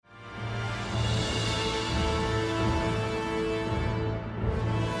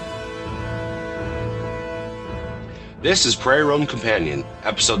This is Prairie Rome Companion,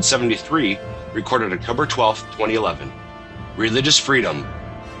 episode 73, recorded October 12th, 2011. Religious Freedom,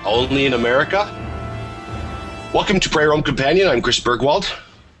 Only in America? Welcome to Prairie Rome Companion. I'm Chris Bergwald.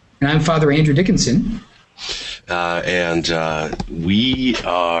 And I'm Father Andrew Dickinson. We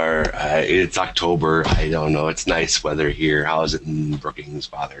are, it's October. I don't know. It's nice weather here. How is it in Brookings,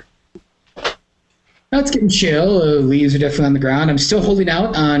 Father? Oh, it's getting chill. Leaves are definitely on the ground. I'm still holding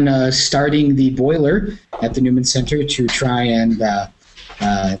out on starting the boiler at the Newman Center to try and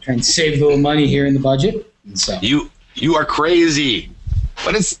save a little money here in the budget. And so you are crazy.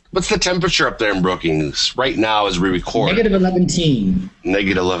 What's the temperature up there in Brookings right now as we record? Negative 11.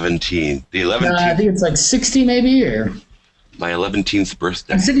 Negative 11. The 11th. I think it's like 60 maybe, or my 11th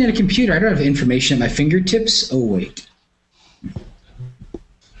birthday. I'm sitting at a computer. I don't have information at my fingertips. Oh wait.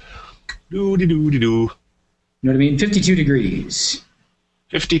 Do. You know what I mean? 52 degrees.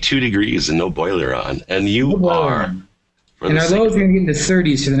 52 degrees and no boiler on. And you are. And our lows are going to get into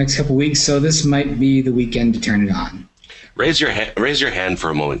 30s for the next couple of weeks, so this might be the weekend to turn it on. Raise your hand for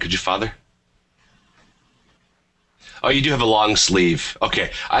a moment, could you, Father? Oh, you do have a long sleeve.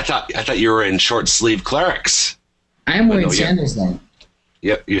 Okay, I thought you were in short sleeve clerics. I am wearing sandals though.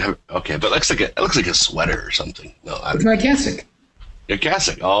 Yep, you have. Okay, but it looks like a sweater or something. No, it's my cassock. Your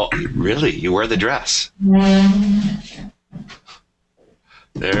cassock. Oh, really? You wear the dress.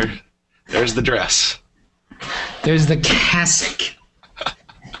 There's the dress. There's the cassock.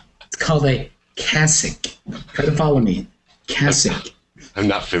 It's called a cassock. Try to follow me. Cassock. I'm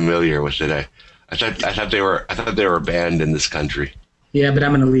not familiar with it. I thought they were banned in this country. Yeah, but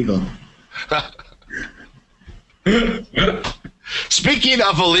I'm an illegal. Speaking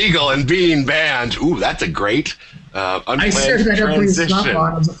of illegal and being banned, ooh, that's a great unplanned I started that up for your transition. stop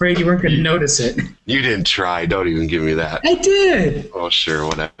on. I was afraid you weren't going to notice it. You didn't try. Don't even give me that. I did. Oh, sure,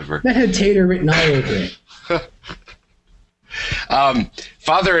 whatever. That had tater written all over it.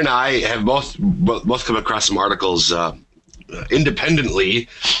 Father and I have both come across some articles independently,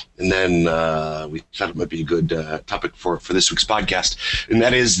 and then we thought it might be a good topic for this week's podcast, and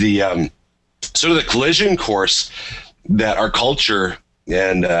that is the sort of the collision course that our culture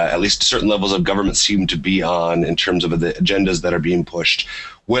and at least certain levels of government seem to be on in terms of the agendas that are being pushed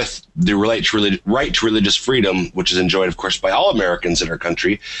with the right to religious freedom, which is enjoyed, of course, by all Americans in our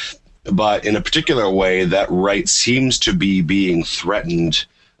country. But in a particular way, that right seems to be being threatened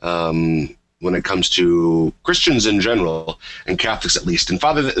when it comes to Christians in general and Catholics at least. And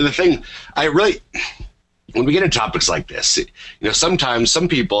Father, the thing when we get into topics like this, sometimes some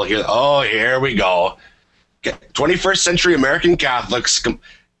people hear, oh, here we go. 21st century American Catholics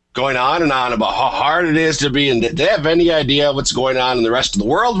going on and on about how hard it is to be, and do they have any idea what's going on in the rest of the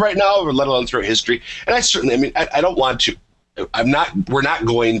world right now, or let alone through history? And I don't want to. We're not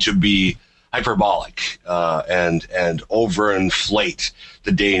going to be hyperbolic and overinflate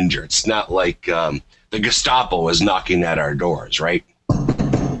the danger. It's not like the Gestapo is knocking at our doors, right?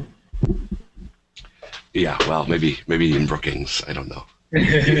 Yeah, well, maybe in Brookings, I don't know.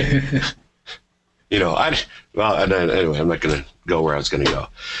 Anyway, I'm not gonna go where I was gonna go.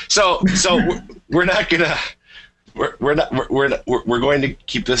 So we're going to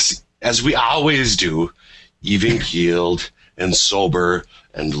keep this as we always do, even keeled and sober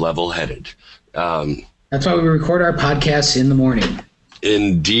and level-headed. That's why we record our podcasts in the morning.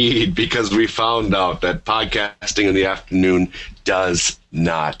 Indeed, because we found out that podcasting in the afternoon does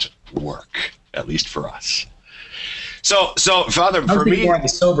not work, at least for us. So Father, for me, more on the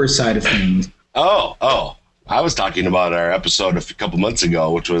sober side of things. Oh, I was talking about our episode a couple months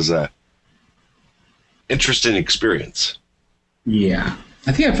ago, which was a interesting experience. Yeah,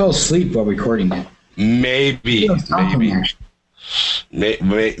 I think I fell asleep while recording it. Maybe.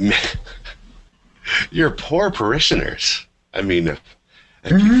 Your poor parishioners. I mean, if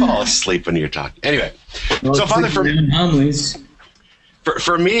you fall asleep when you're talking. Anyway, so Father, for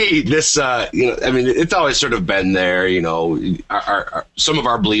me, this, it's always sort of been there. Our some of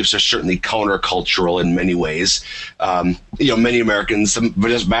our beliefs are certainly countercultural in many ways. Many Americans,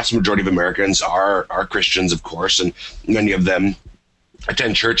 the vast majority of Americans are Christians, of course, and many of them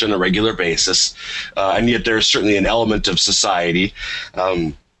attend church on a regular basis, and yet there's certainly an element of society.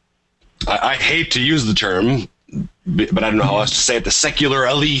 I hate to use the term, but I don't know how else to say it. The secular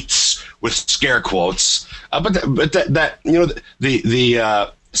elites, with scare quotes, but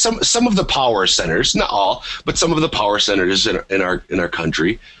some of the power centers, not all, but some of the power centers in our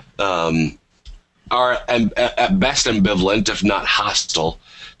country are at best ambivalent, if not hostile,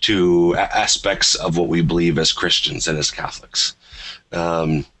 to aspects of what we believe as Christians and as Catholics.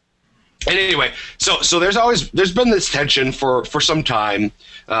 And anyway, so there's been this tension for some time.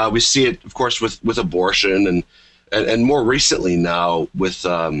 We see it, of course, with abortion, and and more recently now with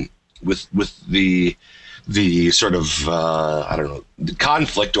the sort of the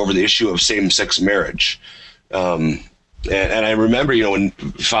conflict over the issue of same-sex marriage. And I remember, when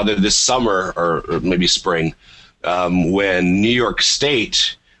Father, this summer or maybe spring, when New York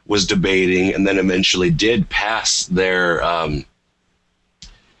State was debating and then eventually did pass their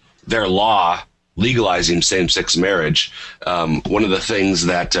law legalizing same-sex marriage, one of the things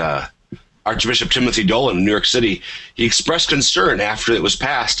that Archbishop Timothy Dolan in New York City, he expressed concern after it was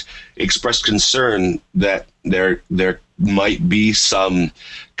passed. He expressed concern that there might be some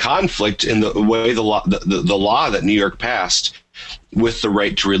conflict in the way the law that New York passed with the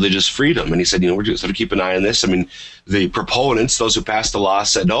right to religious freedom. And he said, we're just going to keep an eye on this. I mean, the proponents, those who passed the law,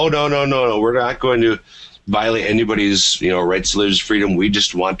 said, no, we're not going to violate anybody's rights to religious freedom. We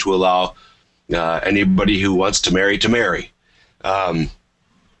just want to allow anybody who wants to marry.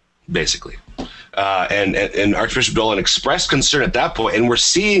 Basically. And Archbishop Dolan expressed concern at that point, and we're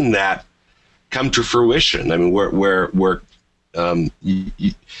seeing that come to fruition. I mean, we're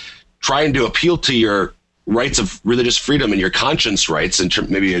trying to appeal to your rights of religious freedom and your conscience rights, and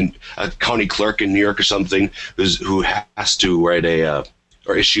maybe a county clerk in New York or something who has to write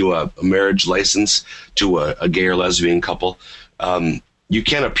or issue a marriage license to a gay or lesbian couple. You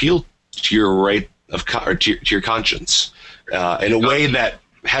can't appeal to your right to your conscience in a way that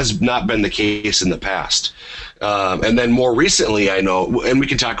has not been the case in the past. And then more recently, I know, and we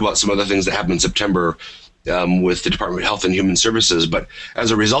can talk about some other things that happened in September with the Department of Health and Human Services, but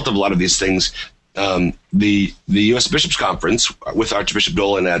as a result of a lot of these things, the U.S. Bishops' Conference, with Archbishop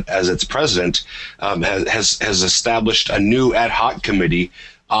Dolan as its president, has established a new ad hoc committee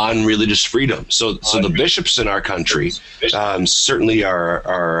on religious freedom. So the bishops in our country certainly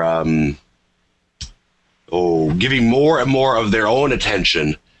are giving more and more of their own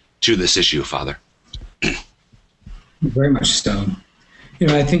attention to this issue, Father. Very much so.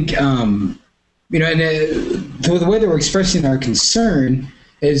 I think, and the way that we're expressing our concern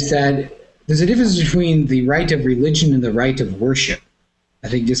is that there's a difference between the right of religion and the right of worship. I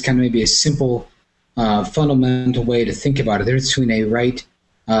think just kind of maybe a simple, fundamental way to think about it. There's between a right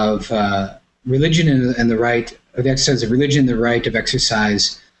of religion and the right of exercise of religion, the right of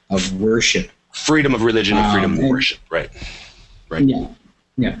exercise of worship. Freedom of religion and freedom of worship, right?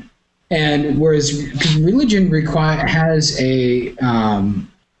 Yeah. And whereas religion has a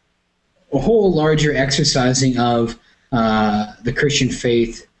whole larger exercising of the Christian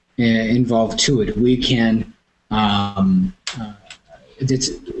faith involved to it. We can, or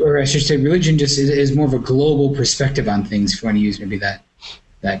I should say, religion just is more of a global perspective on things. If you want to use maybe that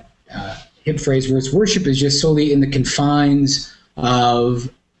hip phrase, whereas worship is just solely in the confines of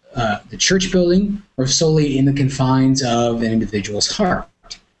the church building or solely in the confines of an individual's heart.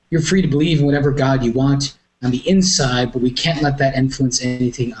 You're free to believe in whatever God you want on the inside, but we can't let that influence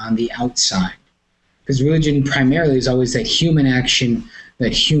anything on the outside. Because religion primarily is always that human action,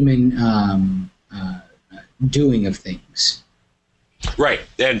 that human doing of things. Right.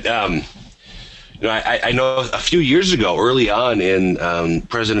 And, I know a few years ago, early on in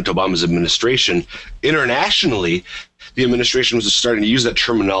President Obama's administration, internationally, the administration was starting to use that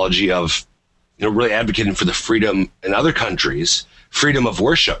terminology of, really advocating for the freedom in other countries, freedom of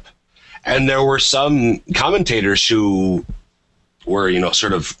worship. And there were some commentators who were,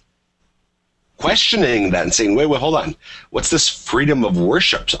 sort of questioning that and saying, wait, hold on. What's this freedom of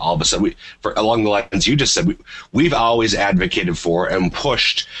worship? All of a sudden, along the lines you just said, we've always advocated for and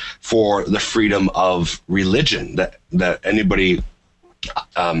pushed for the freedom of religion, that anybody,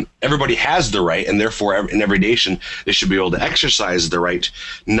 everybody has the right, and therefore in every nation they should be able to exercise the right,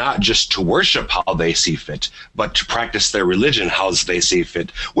 not just to worship how they see fit, but to practice their religion how they see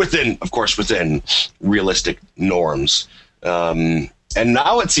fit, within realistic norms. And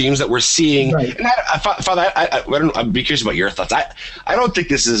now it seems that we're seeing, right. And Father, I'd be curious about your thoughts. I don't think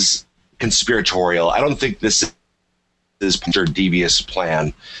this is conspiratorial. I don't think this is a devious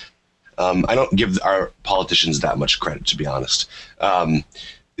plan. I don't give our politicians that much credit, to be honest. I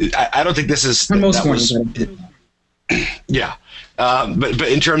don't think this is. Yeah. But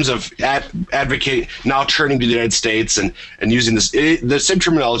in terms of advocating, now turning to the United States and using this, the same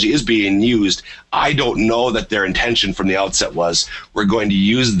terminology is being used. I don't know that their intention from the outset was, we're going to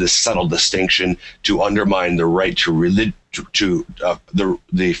use this subtle distinction to undermine the right to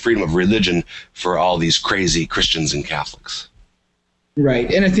the freedom of religion for all these crazy Christians and Catholics.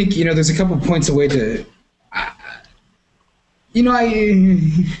 Right. And I think, there's a couple of points away to, I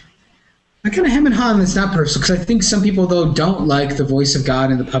kind of hem and haw on this, not personal, because I think some people, though, don't like the voice of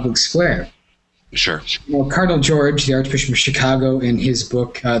God in the public square. Sure. Cardinal George, the Archbishop of Chicago, in his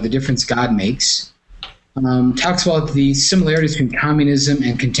book, The Difference God Makes, talks about the similarities between communism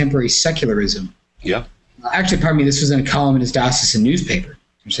and contemporary secularism. Yeah. Actually, pardon me, this was in a column in his diocesan newspaper.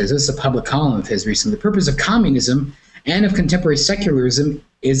 Which says, this is a public column of his recently. The purpose of communism and of contemporary secularism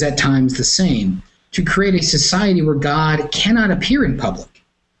is at times the same: to create a society where God cannot appear in public,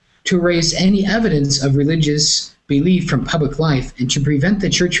 to erase any evidence of religious belief from public life, and to prevent the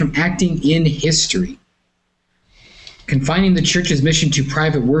church from acting in history. Confining the church's mission to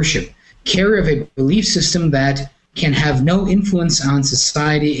private worship, care of a belief system that can have no influence on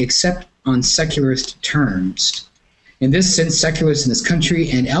society except on secularist terms. In this sense, secularists in this country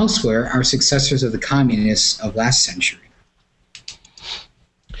and elsewhere are successors of the communists of last century.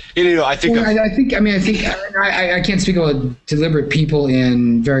 I think I can't speak about deliberate people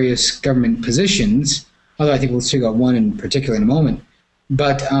in various government positions, although I think we'll speak about one in particular in a moment.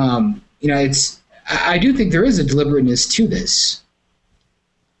 But I do think there is a deliberateness to this.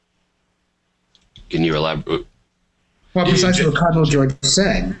 Can you elaborate? Well, precisely what Cardinal George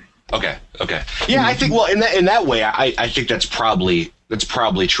said. Okay. Yeah, I think, well, in that way, I think that's probably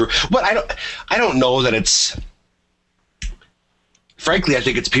true. But I don't know that it's. Frankly, I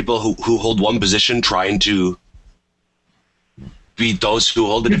think it's people who hold one position trying to beat those who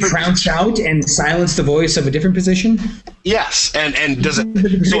hold a different trounce out and silence the voice of a different position. Yes, and does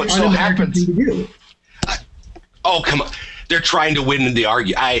it? So it so happens. Oh, come on! They're trying to win the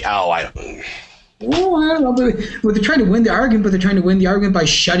argument. I don't. Well, they're trying to win the argument, but they're trying to win the argument by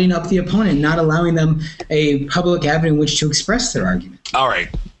shutting up the opponent, not allowing them a public avenue in which to express their argument. All right.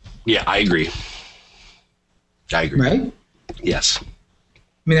 Yeah, I agree. Right? Yes. I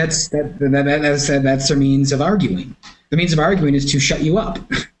mean, that's their means of arguing. The means of arguing is to shut you up.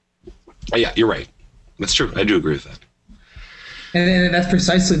 Yeah, you're right. That's true. I do agree with that. And that's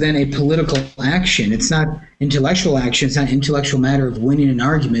precisely then a political action. It's not intellectual action. It's not an intellectual matter of winning an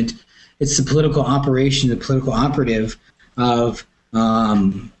argument. It's the political operation, the political operative of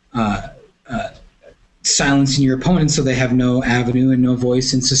silencing your opponents so they have no avenue and no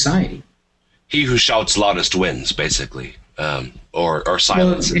voice in society. He who shouts loudest wins, basically, or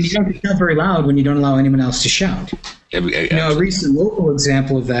silences. Well, and you don't shout very loud when you don't allow anyone else to shout. A recent local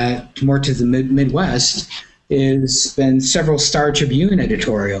example of that, more to the Midwest, has been several Star Tribune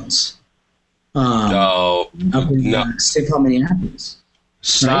editorials. Up in St. Paul, Minneapolis.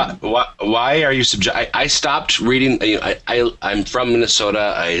 Right? Why are you I stopped reading. I'm from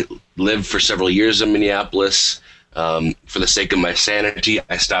Minnesota. I lived for several years in Minneapolis. For the sake of my sanity,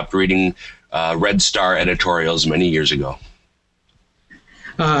 I stopped reading Red Star editorials many years ago.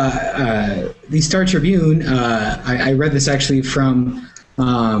 The Star Tribune, I read this actually from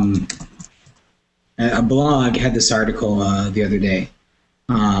a blog, had this article the other day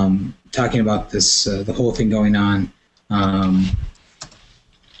talking about this, the whole thing going on.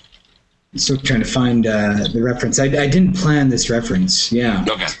 I'm still trying to find the reference. I didn't plan this reference. Yeah.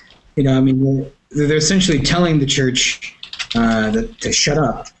 Okay. They're essentially telling the church to shut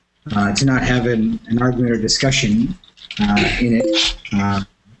up, to not have an argument or discussion in it.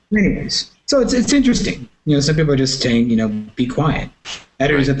 Anyways, so it's interesting. Some people are just saying, be quiet.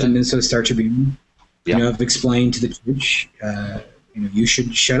 Editors at the Minnesota Star Tribune, have explained to the church, you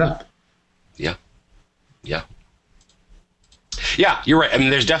should shut up. Yeah. Yeah. Yeah, you're right. I mean,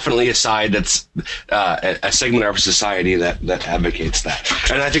 there's definitely a side that's a segment of our society that advocates that,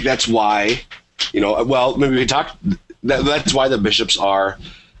 and I think that's why, maybe we talk. That's why the bishops are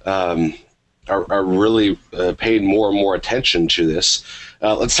really paying more and more attention to this.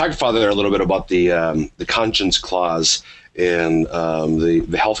 Let's talk, Father, a little bit about the conscience clause in the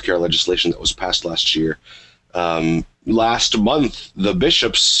healthcare legislation that was passed last year. Last month, the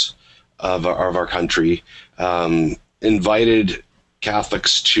bishops of our country invited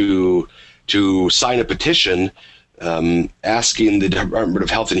Catholics to sign a petition asking the Department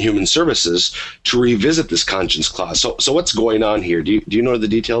of Health and Human Services to revisit this conscience clause. So what's going on here? Do you know the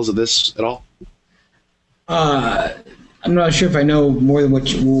details of this at all? I'm not sure if I know more than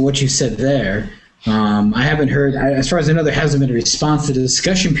what you said there. I haven't heard. As far as I know, there hasn't been a response. The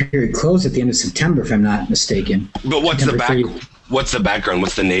discussion period closed at the end of September, if I'm not mistaken. But what's the background?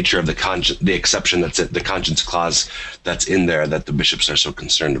 What's the nature of the exception that's the conscience clause that's in there that the bishops are so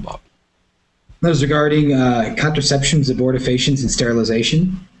concerned about? That was regarding contraceptions, abortifacients, and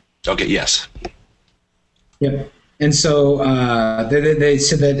sterilization. Okay. Yes. Yep. And so they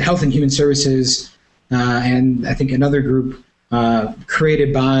said that Health and Human Services and I think another group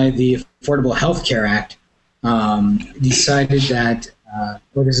created by the Affordable Health Care Act decided that,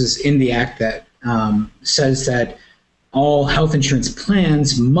 this is in the act that says that all health insurance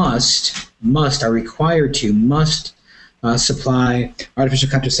plans must supply artificial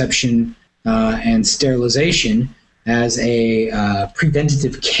contraception and sterilization as a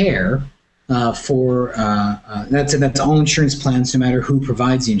preventative care for that's all insurance plans, no matter who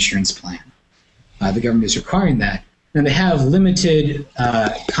provides the insurance plan. The government is requiring that. And they have limited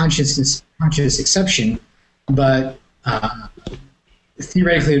conscious exception, but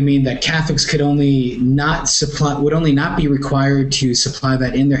theoretically it would mean that Catholics would only not be required to supply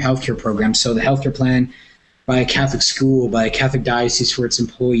that in their healthcare program. So the healthcare plan by a Catholic school, by a Catholic diocese for its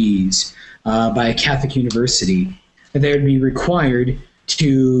employees, by a Catholic university, they would be required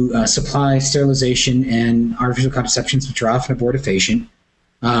to supply sterilization and artificial contraceptions, which are often abortifacient,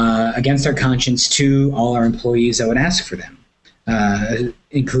 against our conscience to all our employees that would ask for them. The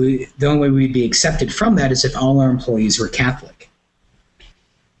only way we'd be accepted from that is if all our employees were Catholic.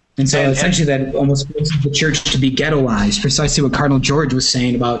 And so essentially that almost forces the church to be ghettoized, precisely what Cardinal George was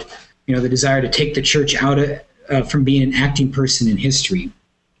saying about the desire to take the church out from being an acting person in history.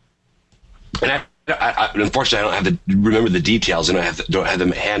 And unfortunately, I don't remember the details, and I don't have them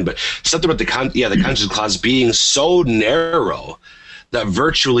at hand. But something about the conscience clause being so narrow that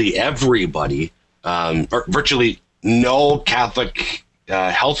virtually everybody, or virtually no Catholic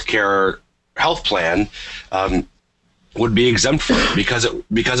health plan, would be exempt from it because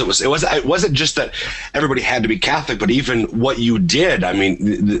it wasn't just that everybody had to be Catholic, but even what you did. I mean,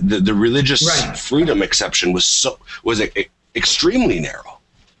 the religious freedom exception was extremely narrow.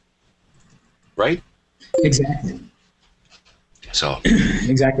 Right? Exactly. So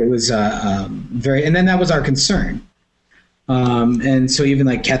exactly, it was very, and then that was our concern. And so even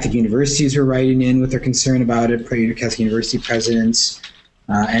like Catholic universities were writing in with their concern about it, Catholic university presidents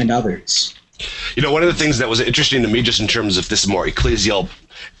and others. One of the things that was interesting to me, just in terms of this more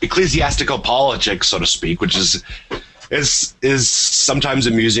ecclesiastical politics, so to speak, which is sometimes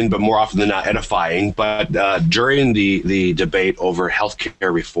amusing, but more often than not edifying. But during the debate over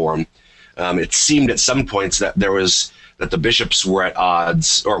healthcare reform, it seemed at some points that the bishops were at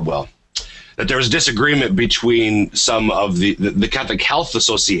odds, that there was disagreement between some of the Catholic Health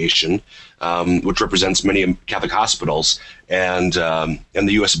Association, which represents many Catholic hospitals, and the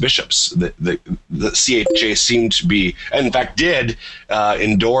U.S. bishops. The CHA seemed to be, and in fact, did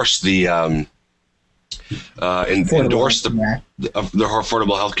endorse the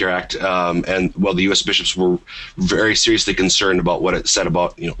Affordable Health Care Act, and the U.S. bishops were very seriously concerned about what it said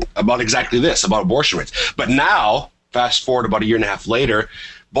about exactly this, about abortion rates. But now, fast forward about a year and a half later,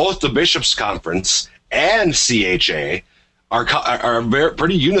 both the Bishops' Conference and CHA are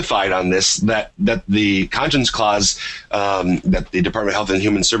pretty unified on this, that the conscience clause that the Department of Health and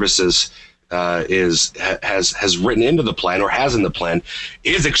Human Services has written into the plan, or has in the plan,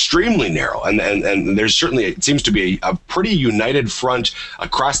 is extremely narrow, and there's certainly, it seems to be a pretty united front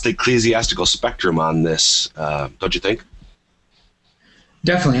across the ecclesiastical spectrum on this. Don't you think?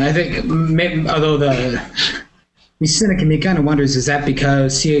 Definitely, I think. Although the cynic in me kind of wonders, is that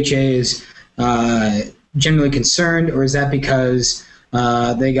because CHA is generally concerned, or is that because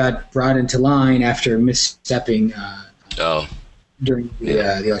they got brought into line after misstepping during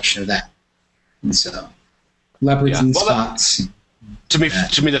the election of that? And so, leopards and spots. To me,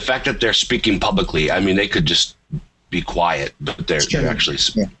 the fact that they're speaking publicly, I mean, they could just be quiet, but they're actually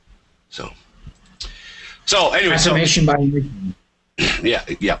speaking. So anyway, affirmation by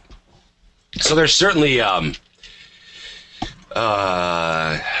yeah. So there's certainly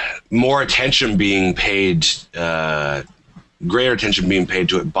more attention being paid, greater attention being paid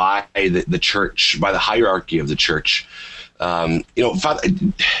to it by the church, by the hierarchy of the church. Father,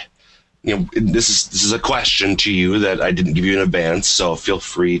 this is a question to you that I didn't give you in advance, so feel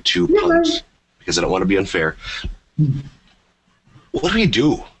free to punt, because I don't want to be unfair. What do we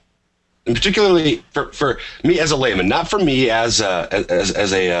do? And particularly for me as a layman, not for me as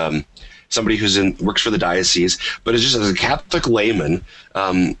a somebody works for the diocese, but just as a Catholic layman,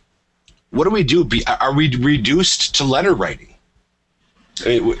 what do we do? Are we reduced to letter writing?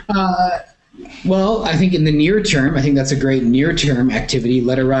 I mean, well, I think in the near term, I think that's a great near-term activity,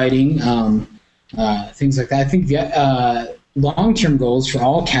 letter writing, things like that. I think the long-term goals for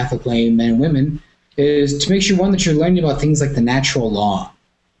all Catholic laymen and women is to make sure, one, that you're learning about things like the natural law.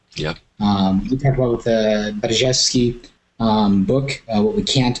 Yeah. We talked about with the Berezinski book, What We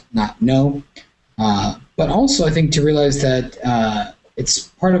Can't Not Know. But also, I think, to realize that it's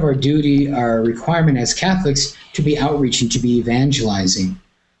part of our duty, our requirement as Catholics, to be outreaching, to be evangelizing.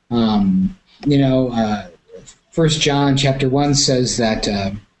 1 John chapter 1 says that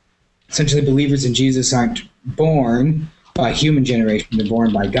essentially believers in Jesus aren't born by human generation, they're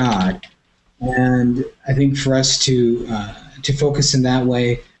born by God. And I think for us to focus in that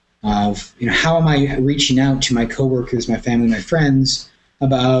way of, how am I reaching out to my coworkers, my family, my friends,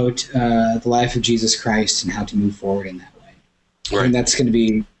 about the life of Jesus Christ and how to move forward in that way. Right. And that's going to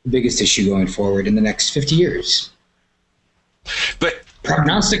be the biggest issue going forward in the next 50 years. But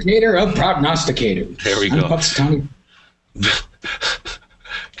prognosticator of prognosticators. There we go.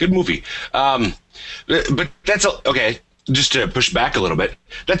 Good movie. But that's okay. Just to push back a little bit,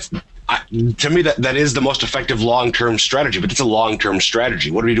 to me that is the most effective long-term strategy. But it's a long-term strategy.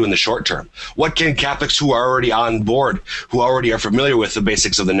 What do we do in the short term? What can Catholics who are already on board, who already are familiar with the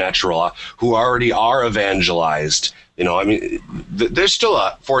basics of the natural law, who already are evangelized? I mean, there's still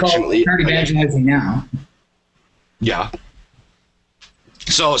fortunately. Well, we're evangelizing now. Yeah.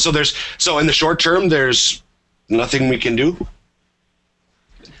 So in the short term, there's nothing we can do.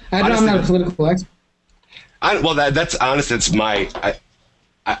 I'm not a political expert. That's honest. That's my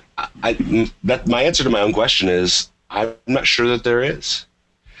my answer to my own question is I'm not sure that there is.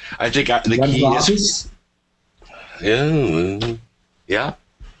 I think the key is. Yeah.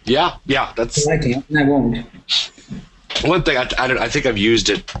 That's. I can't. I won't. One thing I think I've used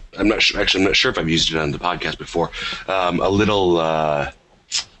it. I'm not sure if I've used it on the podcast before. A little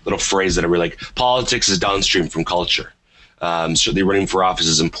phrase that I really like. Politics is downstream from culture. Certainly running for office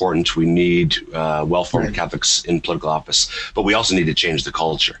is important. We need well-formed Catholics in political office, but we also need to change the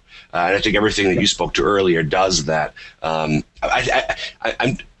culture. And I think everything that you spoke to earlier does that.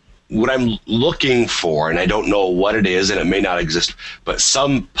 What I'm looking for, and I don't know what it is, and it may not exist, but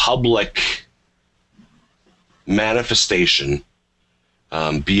some public manifestation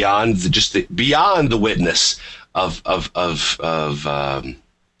beyond the witness of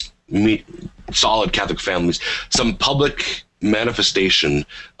solid Catholic families, some public manifestation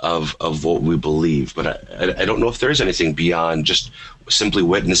of what we believe. But I don't know if there is anything beyond just simply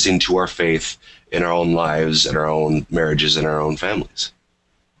witnessing to our faith in our own lives, in our own marriages, in our own families.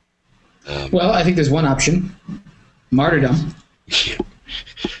 Well, I think there's one option: martyrdom.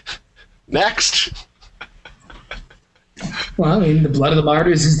 Next. Well, I mean, the blood of the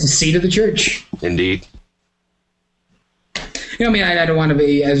martyrs is the seed of the church. Indeed. I don't want to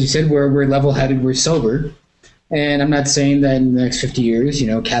be, as you said, we're level-headed, we're sober. And I'm not saying that in the next 50 years,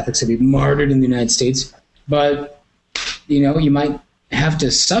 Catholics will be martyred in the United States. But, you might have to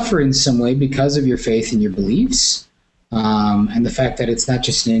suffer in some way because of your faith and your beliefs. And the fact that it's not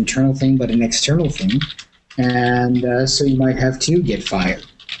just an internal thing, but an external thing. And so you might have to get fired.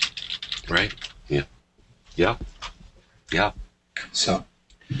 Right. Yeah. So...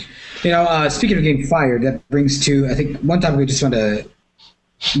 speaking of getting fired, that brings to, I think, one topic we just want to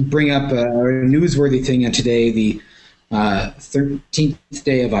bring up, a newsworthy thing on today, the 13th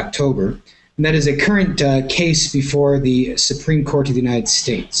day of October, and that is a current case before the Supreme Court of the United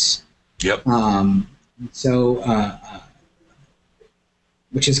States. Yep.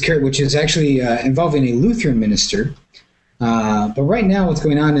 Which is actually involving a Lutheran minister. But right now what's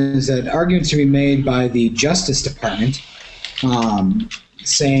going on is that arguments are being made by the Justice Department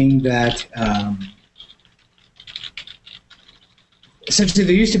saying that essentially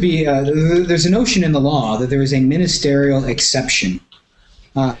there used to be there's a notion in the law that there is a ministerial exception,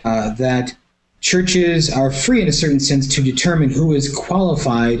 that churches are free in a certain sense to determine who is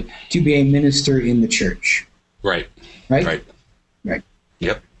qualified to be a minister in the church. Right.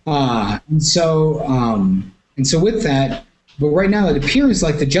 Yep. And so with that, but right now it appears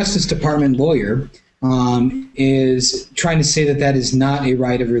like the Justice Department lawyer is trying to say that is not a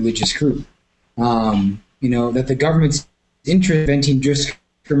right of a religious group. That the government's interventing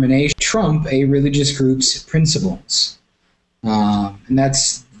discrimination trump a religious group's principles. And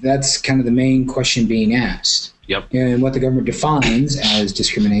that's kind of the main question being asked. Yep. And what the government defines as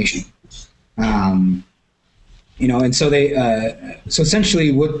discrimination. And so so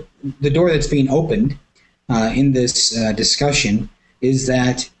essentially what the door that's being opened in this discussion is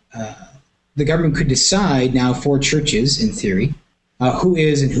that the government could decide now for churches, in theory, who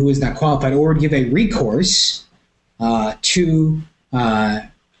is and who is not qualified, or give a recourse to,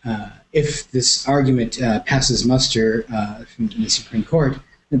 if this argument passes muster from the Supreme Court,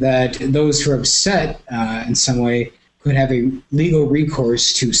 that those who are upset in some way could have a legal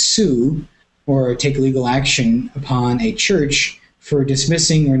recourse to sue or take legal action upon a church for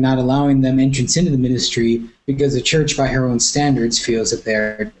dismissing or not allowing them entrance into the ministry because the church, by her own standards, feels that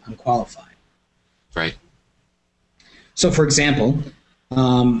they're unqualified. Right. So, for example,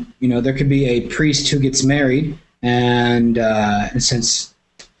 there could be a priest who gets married and, in a sense,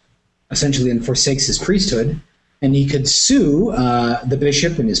 essentially forsakes his priesthood, and he could sue the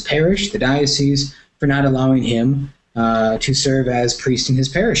bishop in his parish, the diocese, for not allowing him to serve as priest in his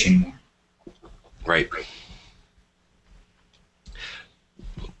parish anymore. Right.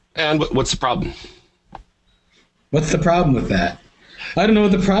 And what's the problem? What's the problem with that? I don't know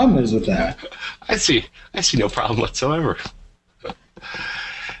what the problem is with that. I see no problem whatsoever.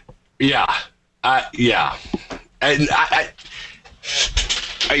 Yeah. Yeah. And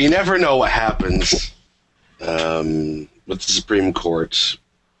you never know what happens with the Supreme Court.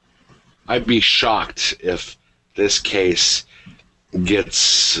 I'd be shocked if this case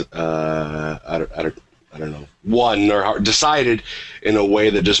gets, I don't know, won or decided in a way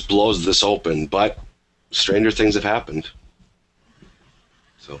that just blows this open. But stranger things have happened.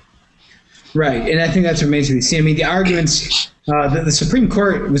 So. Right, and I think that's amazing to see. I mean, the arguments, the Supreme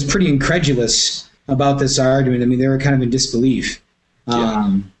Court was pretty incredulous about this argument. I mean, they were kind of in disbelief.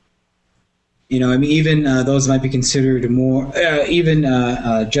 Yeah. You know, I mean, even those might be considered more, even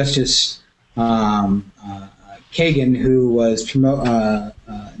Justice Kagan, who was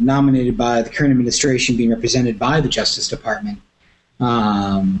nominated by the current administration, being represented by the Justice Department,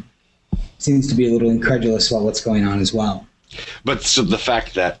 seems to be a little incredulous about what's going on as well. But so the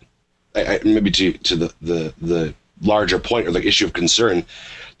fact that, maybe to the larger point or the issue of concern,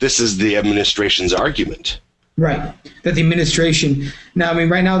 this is the administration's argument. Right. That the administration now, I mean,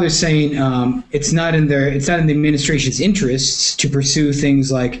 right now they're saying it's not in the administration's interests to pursue things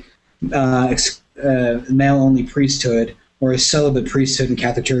like male-only priesthood or a celibate priesthood in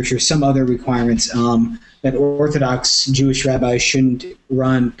Catholic Church or some other requirements that Orthodox Jewish rabbis shouldn't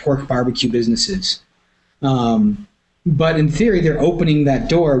run pork barbecue businesses. But in theory, they're opening that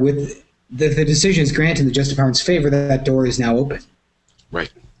door with the decision is granted in the Justice Department's favor. That door is now open.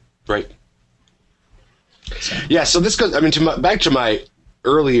 Right. Yeah, so this goes, I mean, back to my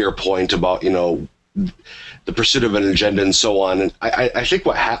earlier point about, you know, the pursuit of an agenda and so on. And I think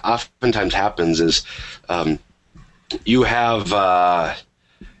what oftentimes happens is you have,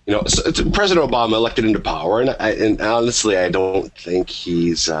 you know, so President Obama elected into power, and honestly, I don't think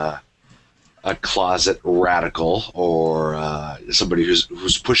he's a closet radical or somebody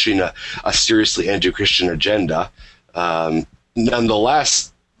who's pushing a seriously anti-Christian agenda. Nonetheless,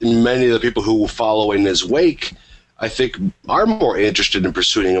 many of the people who follow in his wake, I think, are more interested in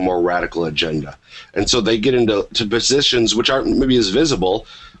pursuing a more radical agenda. And so they get into positions which aren't maybe as visible,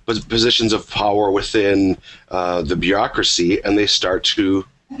 but positions of power within the bureaucracy, and they start to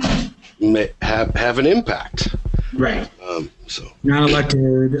have an impact. Right. So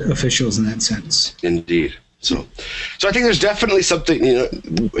non-elected officials in that sense. Indeed. So I think there's definitely something, you know,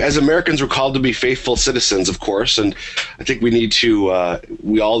 as Americans, we're called to be faithful citizens, of course, and I think we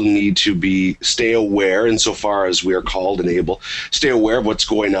all need to stay aware, insofar as we are called and able, stay aware of what's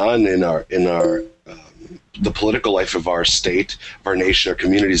going on in our the political life of our state, of our nation, our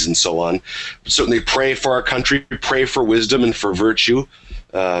communities, and so on. Certainly pray for our country, pray for wisdom and for virtue,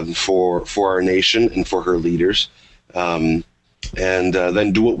 for our nation and for her leaders, and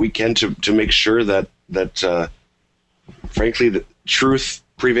then do what we can to make sure that frankly, the truth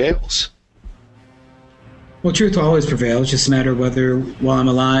prevails. Well, truth will always prevail. It's just a matter of whether while I'm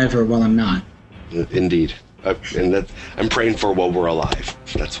alive or while I'm not. Indeed. And that I'm praying for while we're alive.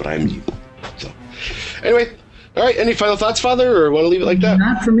 That's what I mean. So, anyway, all right. Any final thoughts, Father, or want to leave it like that?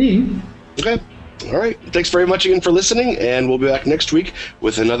 Not for me. Okay. All right. Thanks very much again for listening, and we'll be back next week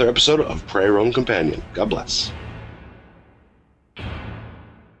with another episode of Pray Rome Companion. God bless.